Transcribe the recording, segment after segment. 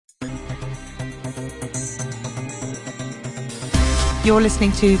You're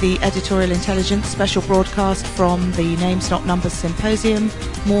listening to the Editorial Intelligence special broadcast from the Names Not Numbers Symposium.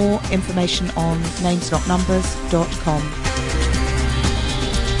 More information on namesnotnumbers.com.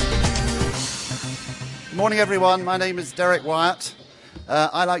 Good morning, everyone. My name is Derek Wyatt.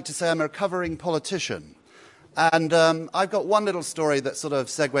 I like to say I'm a recovering politician. And I've got one little story that sort of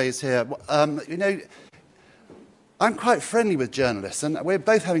segues here. I'm quite friendly with journalists, and we're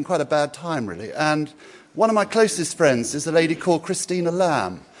both having quite a bad time, really. And one of my closest friends is a lady called Christina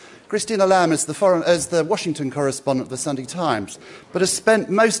Lamb. Christina Lamb is the Washington correspondent of the Sunday Times, but has spent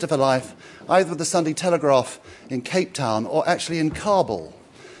most of her life either with the Sunday Telegraph in Cape Town or actually in Kabul,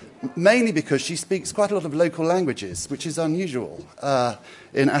 mainly because she speaks quite a lot of local languages, which is unusual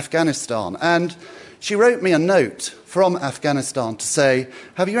in Afghanistan. And she wrote me a note from Afghanistan to say,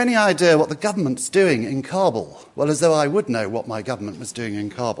 have you any idea what the government's doing in Kabul? Well, as though I would know what my government was doing in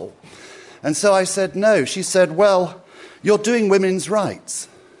Kabul. And so I said, no. She said, well, you're doing women's rights.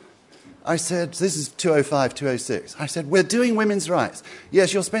 I said, this is 205, 206. I said, we're doing women's rights.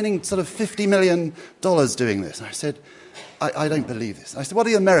 Yes, you're spending sort of $50 million doing this. I said, I don't believe this. I said, what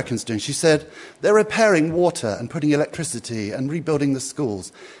are the Americans doing? She said, they're repairing water and putting electricity and rebuilding the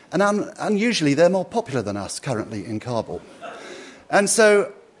schools. And unusually, they're more popular than us currently in Kabul. And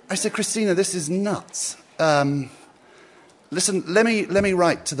so I said, Christina, this is nuts. Listen, let me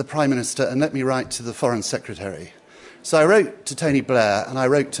write to the Prime Minister and let me write to the Foreign Secretary. So I wrote to Tony Blair and I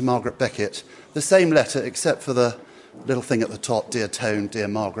wrote to Margaret Beckett, the same letter except for the little thing at the top, Dear Tone, Dear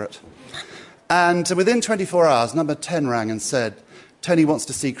Margaret. And within 24 hours, number 10 rang and said, Tony wants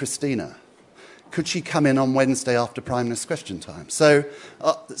to see Christina. Could she come in on Wednesday after Prime Minister's Question Time? So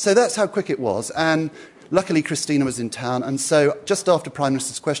that's how quick it was. And luckily, Christina was in town. And so just after Prime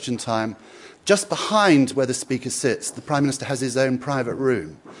Minister's Question Time, just behind where the Speaker sits, the Prime Minister has his own private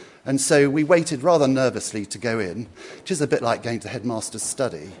room. And so we waited rather nervously to go in, which is a bit like going to the headmaster's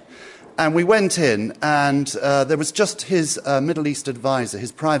study. And we went in, and there was just his Middle East advisor,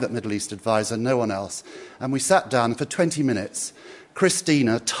 his private Middle East advisor, no one else. And we sat down, and for 20 minutes,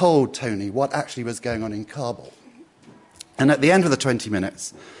 Christina told Tony what actually was going on in Kabul. And at the end of the 20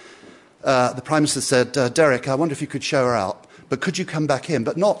 minutes, the Prime Minister said, Derek, I wonder if you could show her out, but could you come back in?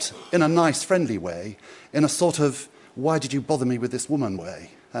 But not in a nice, friendly way, in a sort of, why did you bother me with this woman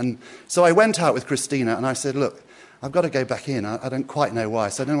way? And so I went out with Christina, and I said, look, I've got to go back in. I don't quite know why.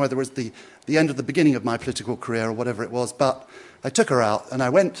 So I don't know whether it was the end of the beginning of my political career or whatever it was, but I took her out, and I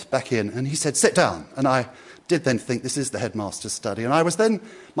went back in, and he said, sit down. And I did then think, this is the headmaster's study. And I was then,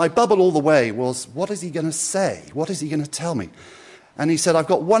 my bubble all the way was, what is he going to say? What is he going to tell me? And he said, I've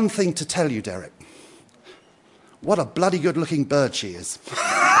got one thing to tell you, Derek. What a bloody good-looking bird she is.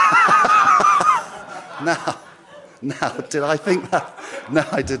 Now, did I think that? No,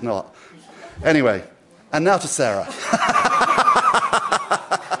 I did not. Anyway, and now to Sarah.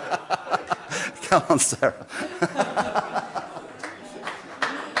 Come on, Sarah.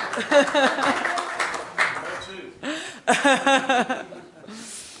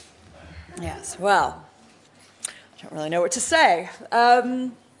 Yes, well, I don't really know what to say.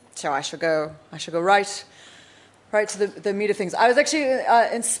 So I shall go right to the meat of things. I was actually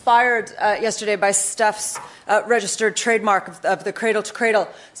inspired yesterday by Steph's registered trademark of the cradle to cradle.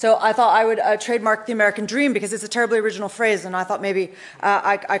 So I thought I would trademark the American dream because it's a terribly original phrase, and I thought maybe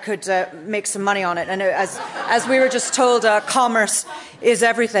I could make some money on it. And as we were just told, commerce is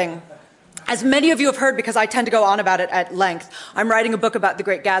everything. As many of you have heard, because I tend to go on about it at length, I'm writing a book about The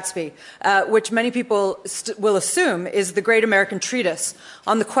Great Gatsby, which many people will assume is the great American treatise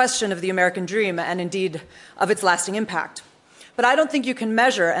on the question of the American dream and indeed of its lasting impact. But I don't think you can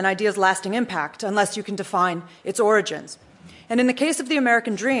measure an idea's lasting impact unless you can define its origins. And in the case of the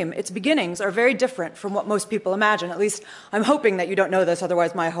American dream, its beginnings are very different from what most people imagine. At least I'm hoping that you don't know this,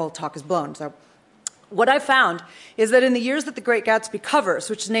 otherwise my whole talk is blown. So what I found is that in the years that The Great Gatsby covers,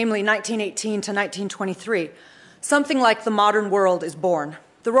 which is namely 1918 to 1923, something like the modern world is born.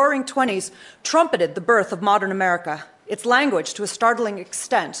 The Roaring Twenties trumpeted the birth of modern America. Its language, to a startling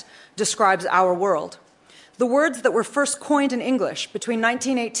extent, describes our world. The words that were first coined in English between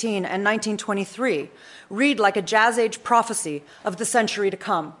 1918 and 1923 read like a jazz-age prophecy of the century to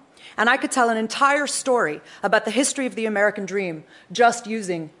come. And I could tell an entire story about the history of the American dream just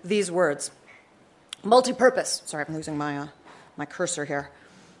using these words. Multi-purpose. Sorry, I'm losing my cursor here.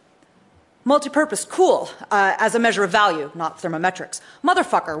 Multipurpose, cool, as a measure of value, not thermometrics.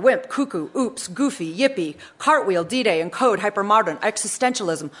 Motherfucker, wimp, cuckoo, oops, goofy, yippee, cartwheel, D-Day, encode, hypermodern,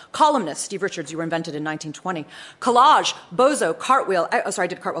 existentialism, columnist, Steve Richards, you were invented in 1920. Collage, bozo, cartwheel, I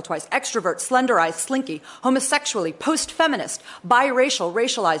did cartwheel twice, extrovert, slenderized, slinky, homosexually, post-feminist, biracial,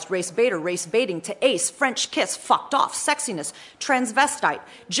 racialized, race baiter, race baiting, to ace, French kiss, fucked off, sexiness, transvestite,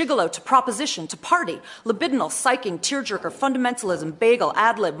 gigolo, to proposition, to party, libidinal, psyching, tearjerker, fundamentalism, bagel,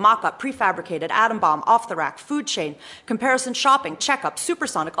 ad-lib, mock-up, prefabricated, atom bomb, off the rack, food chain, comparison shopping, checkup,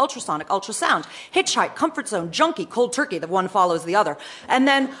 supersonic, ultrasound, hitchhike, comfort zone, junkie, cold turkey, the one follows the other. And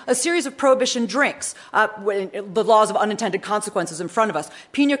then a series of prohibition drinks, the laws of unintended consequences in front of us,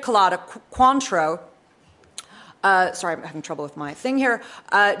 pina colada, Cointreau, sorry, I'm having trouble with my thing here.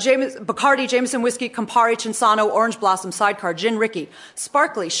 Bacardi, Jameson whiskey, Campari, Cinzano, Orange Blossom, Sidecar, Gin Ricky,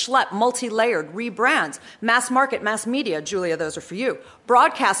 Sparkly, Schlepp, multi-layered, rebrands, mass market, mass media. Julia, those are for you.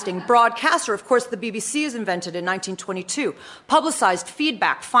 Broadcasting, broadcaster. Of course, the BBC is invented in 1922. Publicized,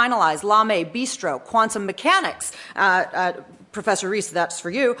 feedback, finalized, lame, bistro, quantum mechanics. Professor Reese, that's for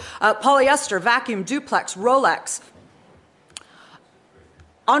you. Polyester, vacuum, duplex, Rolex.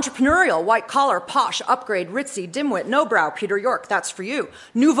 Entrepreneurial, white collar, posh, upgrade, ritzy, dimwit, no brow, Peter York, that's for you.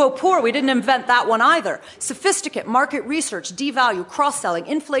 Nouveau poor, we didn't invent that one either. Sophisticate, market research, devalue, cross-selling,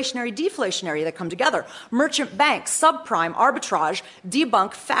 inflationary, deflationary, they come together. Merchant bank, subprime, arbitrage,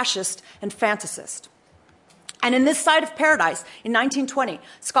 debunk, fascist, and fantasist. And in this side of paradise, in 1920,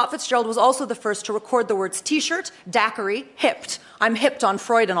 Scott Fitzgerald was also the first to record the words t-shirt, daiquiri, hipped. I'm hipped on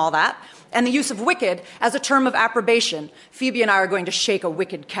Freud and all that. And the use of wicked as a term of approbation. Phoebe and I are going to shake a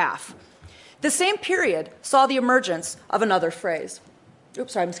wicked calf. The same period saw the emergence of another phrase.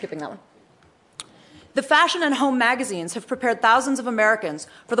 Oops, sorry, I'm skipping that one. The fashion and home magazines have prepared thousands of Americans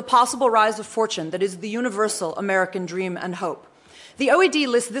for the possible rise of fortune that is the universal American dream and hope. The OED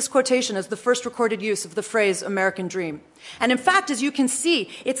lists this quotation as the first recorded use of the phrase American dream. And in fact, as you can see,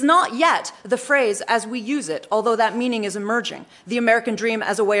 it's not yet the phrase as we use it, although that meaning is emerging. The American dream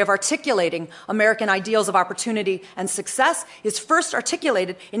as a way of articulating American ideals of opportunity and success is first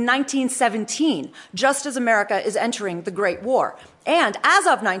articulated in 1917, just as America is entering the Great War. And as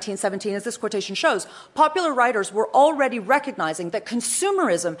of 1917, as this quotation shows, popular writers were already recognizing that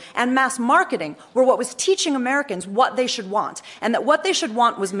consumerism and mass marketing were what was teaching Americans what they should want, and that what they should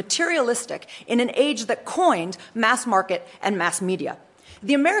want was materialistic in an age that coined mass market and mass media.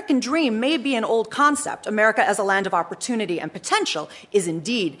 The American dream may be an old concept. America as a land of opportunity and potential is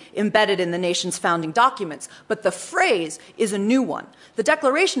indeed embedded in the nation's founding documents, but the phrase is a new one. The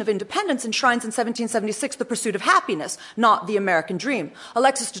Declaration of Independence enshrines in 1776 the pursuit of happiness, not the American dream.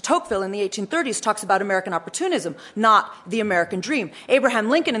 Alexis de Tocqueville in the 1830s talks about American opportunism, not the American dream. Abraham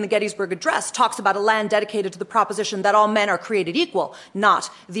Lincoln in the Gettysburg Address talks about a land dedicated to the proposition that all men are created equal,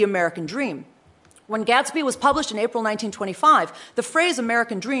 not the American dream. When Gatsby was published in April 1925, the phrase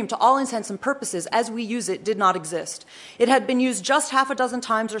American dream, to all intents and purposes, as we use it, did not exist. It had been used just half a dozen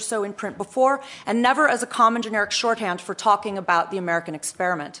times or so in print before, and never as a common generic shorthand for talking about the American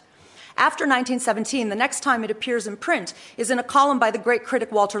experiment. After 1917, the next time it appears in print is in a column by the great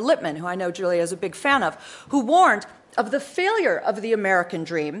critic Walter Lippmann, who I know Julia is a big fan of, who warned of the failure of the American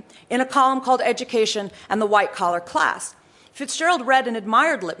dream in a column called Education and the White-Collar Class. Fitzgerald read and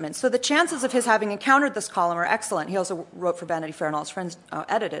admired Lippmann, so the chances of his having encountered this column are excellent. He also wrote for Vanity Fair and all his friends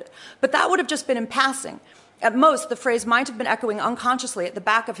edited it. But that would have just been in passing. At most, the phrase might have been echoing unconsciously at the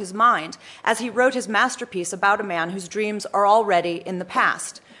back of his mind as he wrote his masterpiece about a man whose dreams are already in the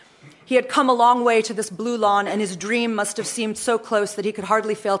past. He had come a long way to this blue lawn, and his dream must have seemed so close that he could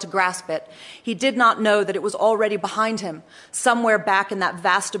hardly fail to grasp it. He did not know that it was already behind him, somewhere back in that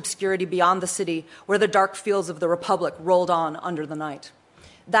vast obscurity beyond the city, where the dark fields of the Republic rolled on under the night.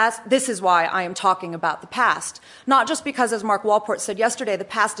 This is why I am talking about the past. Not just because, as Mark Walport said yesterday, the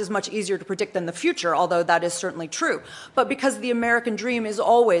past is much easier to predict than the future, although that is certainly true, but because the American dream is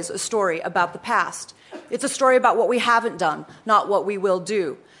always a story about the past. It's a story about what we haven't done, not what we will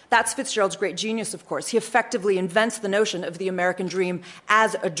do. That's Fitzgerald's great genius, of course. He effectively invents the notion of the American dream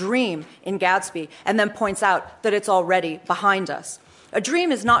as a dream in Gatsby, and then points out that it's already behind us. A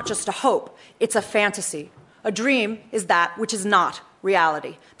dream is not just a hope, it's a fantasy. A dream is that which is not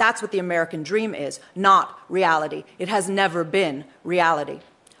reality. That's what the American dream is, not reality. It has never been reality.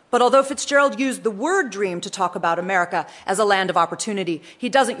 But although Fitzgerald used the word dream to talk about America as a land of opportunity, he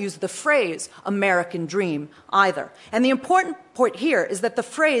doesn't use the phrase American dream either. And the important point here is that the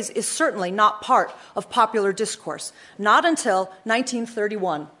phrase is certainly not part of popular discourse, not until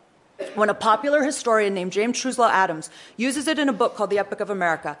 1931. when a popular historian named James Truslow Adams uses it in a book called The Epic of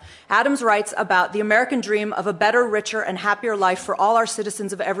America. Adams writes about the American dream of a better, richer, and happier life for all our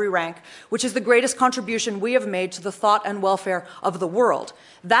citizens of every rank, which is the greatest contribution we have made to the thought and welfare of the world.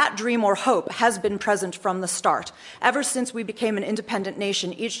 That dream or hope has been present from the start. Ever since we became an independent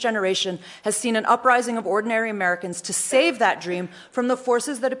nation, each generation has seen an uprising of ordinary Americans to save that dream from the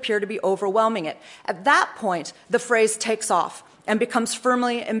forces that appear to be overwhelming it. At that point, the phrase takes off and becomes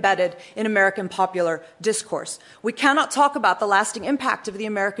firmly embedded in American popular discourse. We cannot talk about the lasting impact of the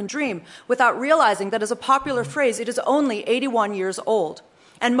American dream without realizing that as a popular phrase, it is only 81 years old.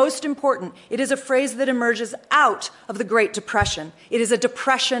 And most important, it is a phrase that emerges out of the Great Depression. It is a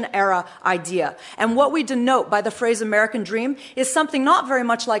Depression-era idea. And what we denote by the phrase American dream is something not very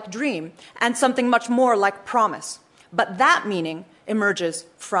much like dream and something much more like promise. But that meaning emerges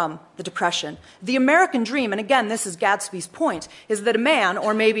from the Depression. The American dream, and again, this is Gadsby's point, is that a man,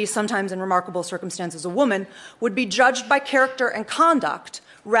 or maybe sometimes in remarkable circumstances a woman, would be judged by character and conduct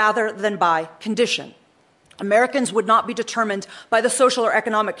rather than by condition. Americans would not be determined by the social or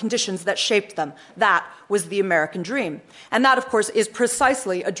economic conditions that shaped them. That was the American dream. And that, of course, is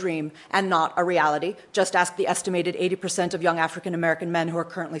precisely a dream and not a reality. Just ask the estimated 80% of young African American men who are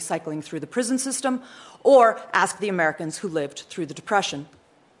currently cycling through the prison system, or ask the Americans who lived through the Depression.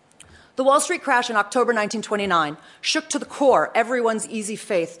 The Wall Street crash in October 1929 shook to the core everyone's easy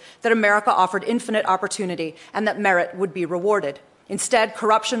faith that America offered infinite opportunity and that merit would be rewarded. Instead,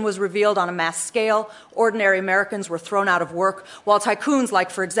 corruption was revealed on a mass scale, ordinary Americans were thrown out of work, while tycoons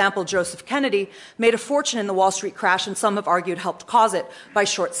like, for example, Joseph Kennedy made a fortune in the Wall Street crash and some have argued helped cause it by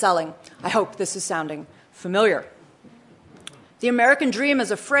short selling. I hope this is sounding familiar. The American dream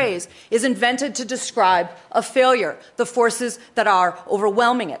as a phrase is invented to describe a failure, the forces that are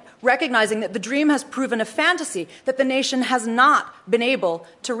overwhelming it, recognizing that the dream has proven a fantasy that the nation has not been able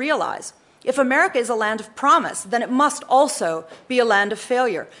to realize. If America is a land of promise, then it must also be a land of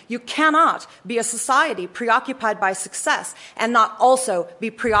failure. You cannot be a society preoccupied by success and not also be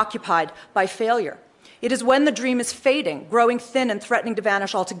preoccupied by failure. It is when the dream is fading, growing thin and threatening to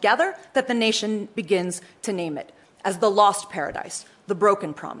vanish altogether, that the nation begins to name it as the lost paradise, the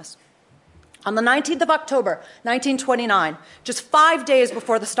broken promise. On the 19th of October, 1929, just 5 days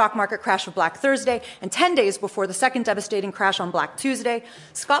before the stock market crash of Black Thursday and 10 days before the second devastating crash on Black Tuesday,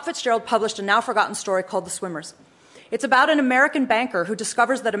 Scott Fitzgerald published a now-forgotten story called The Swimmers. It's about an American banker who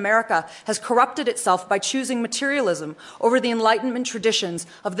discovers that America has corrupted itself by choosing materialism over the Enlightenment traditions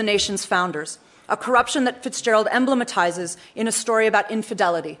of the nation's founders, a corruption that Fitzgerald emblematizes in a story about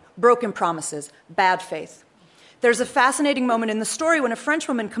infidelity, broken promises, bad faith. There's a fascinating moment in the story when a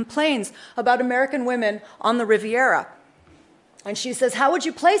Frenchwoman complains about American women on the Riviera. And she says, how would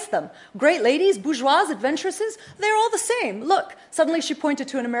you place them? Great ladies, bourgeoises, adventuresses? They're all the same. Look, suddenly she pointed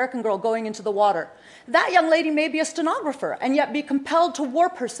to an American girl going into the water. That young lady may be a stenographer and yet be compelled to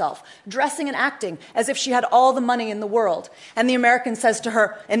warp herself, dressing and acting as if she had all the money in the world. And the American says to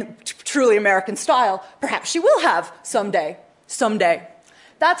her, in truly American style, perhaps she will have someday. Someday.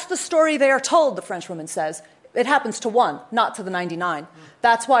 That's the story they are told, the Frenchwoman says. It happens to one, not to the 99.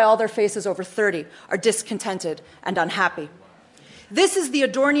 That's why all their faces over 30 are discontented and unhappy. This is the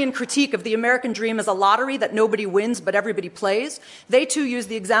Adornian critique of the American dream as a lottery that nobody wins but everybody plays. They too use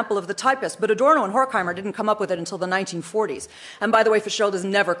the example of the typist, but Adorno and Horkheimer didn't come up with it until the 1940s. And by the way, Fitzgerald is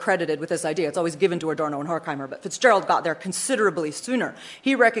never credited with this idea. It's always given to Adorno and Horkheimer, but Fitzgerald got there considerably sooner.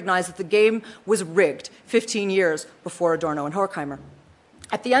 He recognized that the game was rigged 15 years before Adorno and Horkheimer.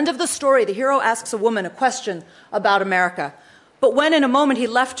 At the end of the story, the hero asks a woman a question about America. But when in a moment he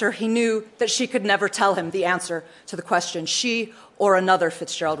left her, he knew that she could never tell him the answer to the question. She or another,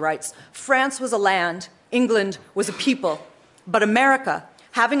 Fitzgerald writes. France was a land, England was a people. But America,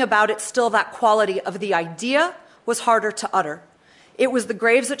 having about it still that quality of the idea, was harder to utter. It was the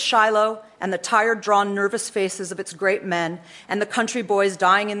graves at Shiloh and the tired, drawn, nervous faces of its great men and the country boys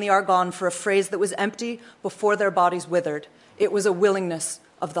dying in the Argonne for a phrase that was empty before their bodies withered. It was a willingness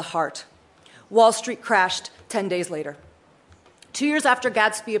of the heart. Wall Street crashed 10 days later. 2 years after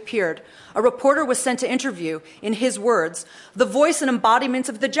Gadsby appeared, a reporter was sent to interview, in his words, the voice and embodiment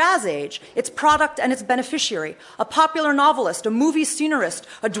of the jazz age, its product and its beneficiary, a popular novelist, a movie scenarist,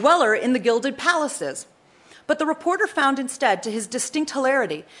 a dweller in the gilded palaces. But the reporter found instead, to his distinct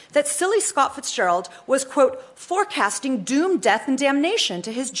hilarity, that silly Scott Fitzgerald was, quote, forecasting doom, death, and damnation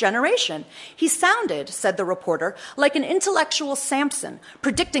to his generation. He sounded, said the reporter, like an intellectual Samson,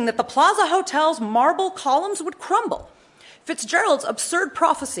 predicting that the Plaza Hotel's marble columns would crumble. Fitzgerald's absurd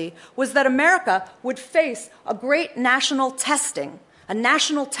prophecy was that America would face a great national testing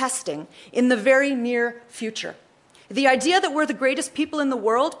in the very near future. The idea that we're the greatest people in the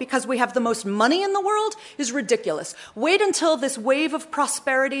world because we have the most money in the world is ridiculous. Wait until this wave of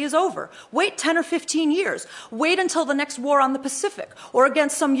prosperity is over. Wait 10 or 15 years. Wait until the next war on the Pacific or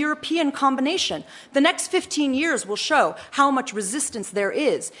against some European combination. The next 15 years will show how much resistance there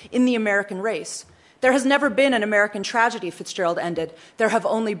is in the American race. There has never been an American tragedy, Fitzgerald ended. There have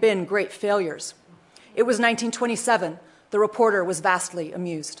only been great failures. It was 1927. The reporter was vastly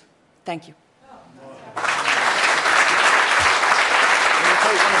amused. Thank you.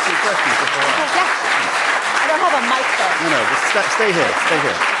 I don't have a mic though. No, just stay here. Stay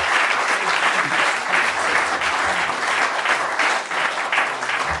here.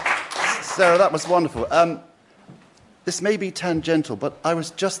 Sarah, that was wonderful. This may be tangential, but I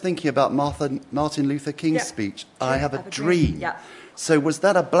was just thinking about Martin Luther King's speech. I have a dream. Yeah. So was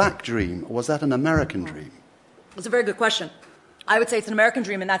that a black dream, or was that an American dream? It's a very good question. I would say it's an American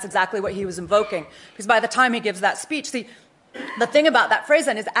dream, and that's exactly what he was invoking. Because by the time he gives that speech, the thing about that phrase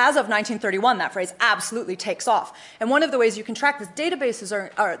then is, as of 1931, that phrase absolutely takes off. And one of the ways you can track this, databases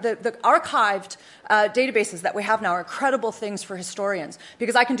are the archived databases that we have now are incredible things for historians,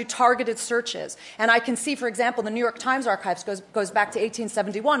 because I can do targeted searches. And I can see, for example, the New York Times archives goes back to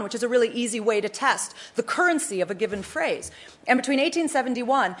 1871, which is a really easy way to test the currency of a given phrase. And between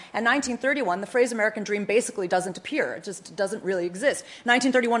 1871 and 1931, the phrase American Dream basically doesn't appear. It just doesn't really exist.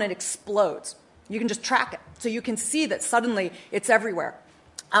 1931, it explodes. You can just track it. So you can see that suddenly it's everywhere.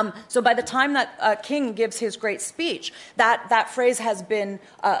 So by the time that King gives his great speech, that phrase has been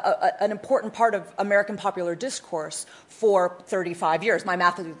an important part of American popular discourse for 35 years.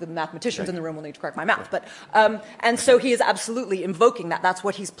 The mathematicians in the room will need to correct my math. But, and so he is absolutely invoking that. That's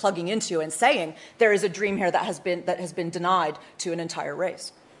what he's plugging into and saying there is a dream here that has been denied to an entire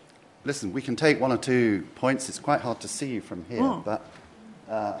race. Listen, we can take one or two points. It's quite hard to see you from here, but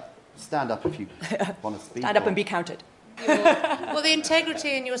stand up if you want to speak. Stand up and be counted. Well, the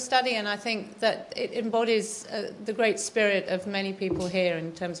integrity in your study, and I think that it embodies the great spirit of many people here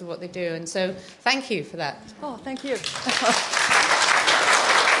in terms of what they do. And so thank you for that. Oh, thank you.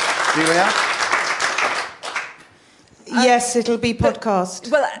 Julia? Yes, it'll be podcast.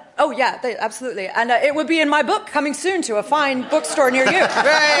 Well, absolutely. And it would be in my book, coming soon to a fine bookstore near you. Great.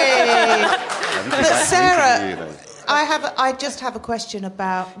 But Sarah, I just have a question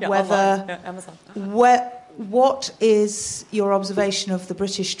about whether Amazon. What is your observation of the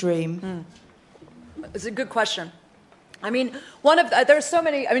British dream? It's a good question. I mean, there's so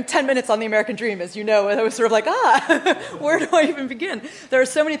many, 10 minutes on the American dream, as you know, and I was sort of like, where do I even begin? There are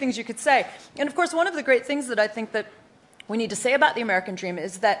so many things you could say. And of course, one of the great things that I think that we need to say about the American dream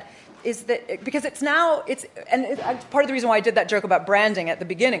is that because part of the reason why I did that joke about branding at the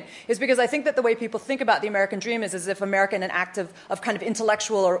beginning is because I think that the way people think about the American dream is as if America, in an act of kind of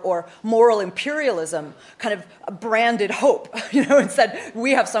intellectual or moral imperialism, kind of branded hope, and said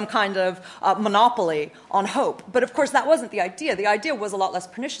we have some kind of monopoly on hope. But of course that wasn't the idea. The idea was a lot less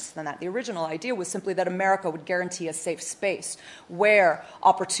pernicious than that. The original idea was simply that America would guarantee a safe space where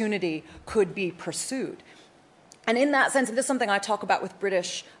opportunity could be pursued. And in that sense, and this is something I talk about with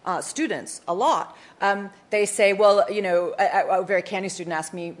British students a lot, they say, well, a very canny student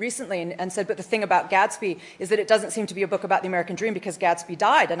asked me recently and said, but the thing about Gatsby is that it doesn't seem to be a book about the American dream because Gatsby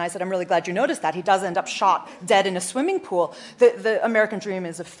died. And I said, I'm really glad you noticed that. He does end up shot dead in a swimming pool. The American dream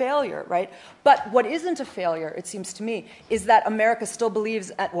is a failure, right? But what isn't a failure, it seems to me, is that America still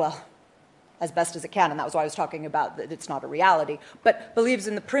believes as best as it can, and that was why I was talking about that it's not a reality, but believes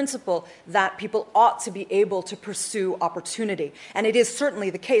in the principle that people ought to be able to pursue opportunity. And it is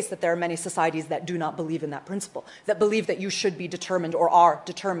certainly the case that there are many societies that do not believe in that principle, that believe that you should be determined or are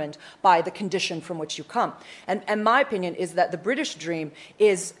determined by the condition from which you come. And my opinion is that the British dream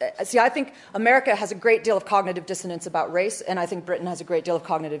is, I think America has a great deal of cognitive dissonance about race, and I think Britain has a great deal of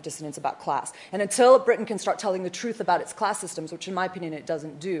cognitive dissonance about class. And until Britain can start telling the truth about its class systems, which in my opinion it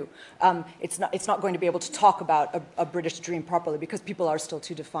doesn't do, it's not going to be able to talk about a British dream properly because people are still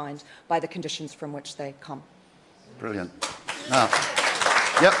too defined by the conditions from which they come. Brilliant.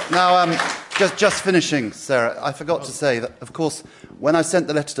 Just finishing, Sarah, I forgot to say that, of course, when I sent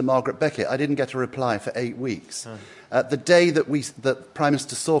the letter to Margaret Beckett, I didn't get a reply for 8 weeks. The day that Prime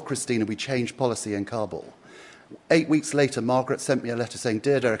Minister saw Christina, we changed policy in Kabul. 8 weeks later, Margaret sent me a letter saying,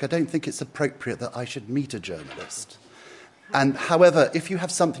 Dear Derek, I don't think it's appropriate that I should meet a journalist. And however, if you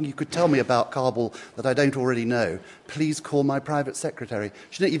have something you could tell me about Kabul that I don't already know, please call my private secretary.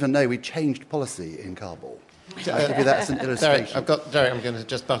 She didn't even know we changed policy in Kabul. I'll give you that as an illustration. Derek, I'm going to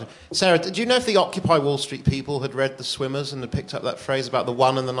just butter. Sarah, did you know if the Occupy Wall Street people had read The Swimmers and had picked up that phrase about the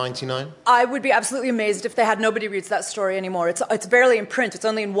 1 and the 99? I would be absolutely amazed if they had. Nobody reads that story anymore. It's barely in print. It's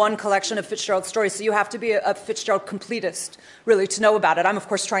only in one collection of Fitzgerald stories, so you have to be a Fitzgerald completist, really, to know about it. I'm, of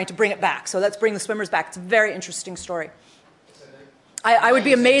course, trying to bring it back, so let's bring The Swimmers back. It's a very interesting story. I would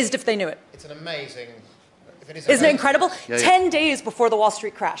be amazed if they knew it. It's an amazing... Isn't it incredible? Yeah, yeah. 10 days before the Wall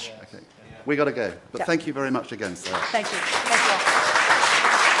Street crash. Okay. We got to go. But thank you very much again, Sarah. Thank you. Thank you all.